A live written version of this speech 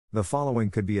The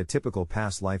following could be a typical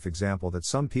past life example that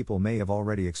some people may have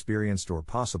already experienced or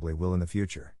possibly will in the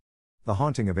future. The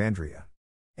haunting of Andrea.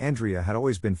 Andrea had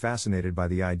always been fascinated by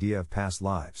the idea of past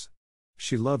lives.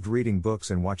 She loved reading books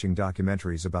and watching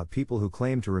documentaries about people who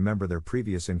claimed to remember their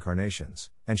previous incarnations,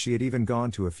 and she had even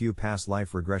gone to a few past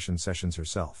life regression sessions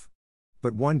herself.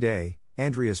 But one day,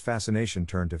 Andrea's fascination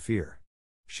turned to fear.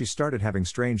 She started having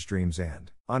strange dreams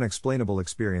and unexplainable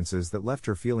experiences that left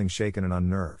her feeling shaken and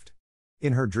unnerved.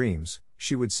 In her dreams,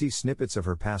 she would see snippets of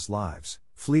her past lives,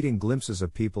 fleeting glimpses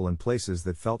of people and places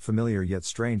that felt familiar yet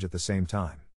strange at the same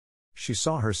time. She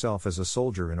saw herself as a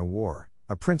soldier in a war,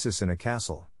 a princess in a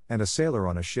castle, and a sailor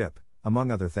on a ship,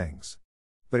 among other things.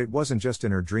 But it wasn't just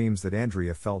in her dreams that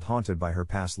Andrea felt haunted by her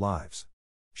past lives.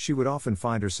 She would often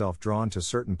find herself drawn to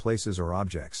certain places or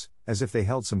objects, as if they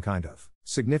held some kind of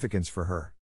significance for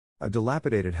her. A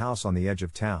dilapidated house on the edge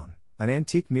of town, an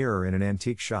antique mirror in an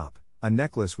antique shop, a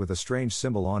necklace with a strange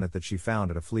symbol on it that she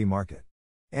found at a flea market.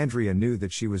 Andrea knew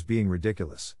that she was being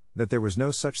ridiculous, that there was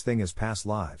no such thing as past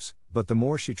lives, but the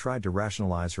more she tried to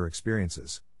rationalize her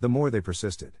experiences, the more they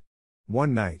persisted.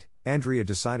 One night, Andrea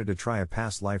decided to try a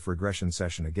past life regression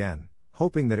session again,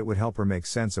 hoping that it would help her make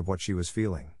sense of what she was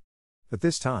feeling. But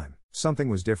this time, something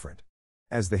was different.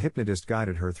 As the hypnotist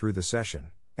guided her through the session,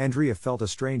 Andrea felt a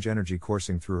strange energy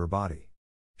coursing through her body.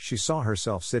 She saw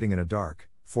herself sitting in a dark,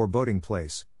 foreboding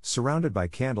place, surrounded by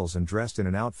candles and dressed in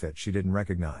an outfit she didn't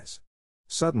recognize.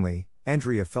 Suddenly,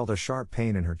 Andrea felt a sharp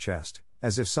pain in her chest,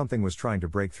 as if something was trying to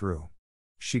break through.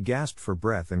 She gasped for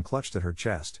breath and clutched at her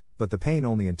chest, but the pain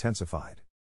only intensified.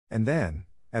 And then,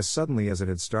 as suddenly as it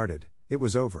had started, it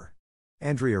was over.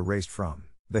 Andrea raced from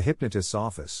the hypnotist's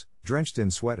office, drenched in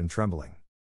sweat and trembling,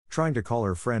 trying to call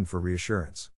her friend for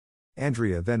reassurance.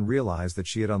 Andrea then realized that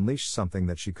she had unleashed something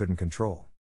that she couldn't control.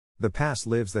 The past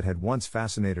lives that had once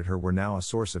fascinated her were now a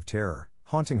source of terror,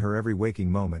 haunting her every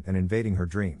waking moment and invading her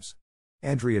dreams.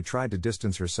 Andrea tried to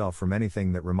distance herself from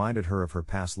anything that reminded her of her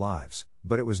past lives,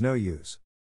 but it was no use.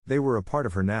 They were a part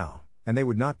of her now, and they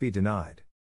would not be denied.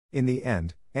 In the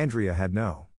end, Andrea had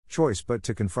no choice but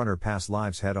to confront her past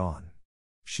lives head on.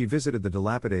 She visited the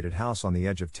dilapidated house on the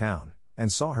edge of town,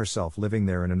 and saw herself living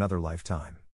there in another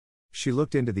lifetime. She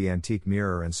looked into the antique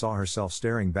mirror and saw herself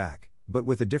staring back, but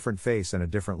with a different face and a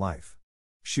different life.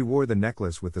 She wore the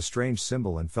necklace with the strange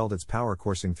symbol and felt its power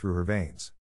coursing through her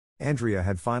veins. Andrea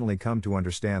had finally come to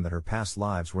understand that her past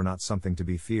lives were not something to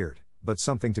be feared, but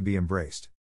something to be embraced.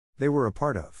 They were a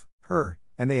part of her,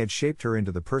 and they had shaped her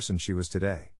into the person she was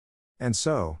today. And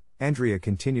so, Andrea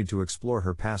continued to explore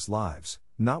her past lives,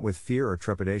 not with fear or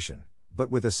trepidation,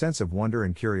 but with a sense of wonder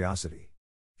and curiosity.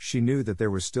 She knew that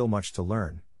there was still much to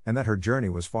learn, and that her journey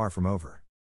was far from over.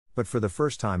 But for the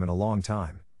first time in a long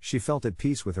time, she felt at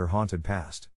peace with her haunted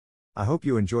past. I hope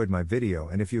you enjoyed my video,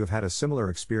 and if you have had a similar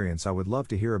experience, I would love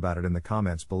to hear about it in the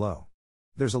comments below.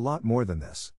 There's a lot more than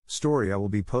this story. I will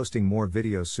be posting more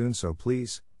videos soon, so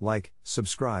please, like,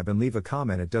 subscribe and leave a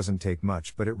comment. It doesn't take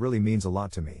much, but it really means a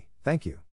lot to me. Thank you.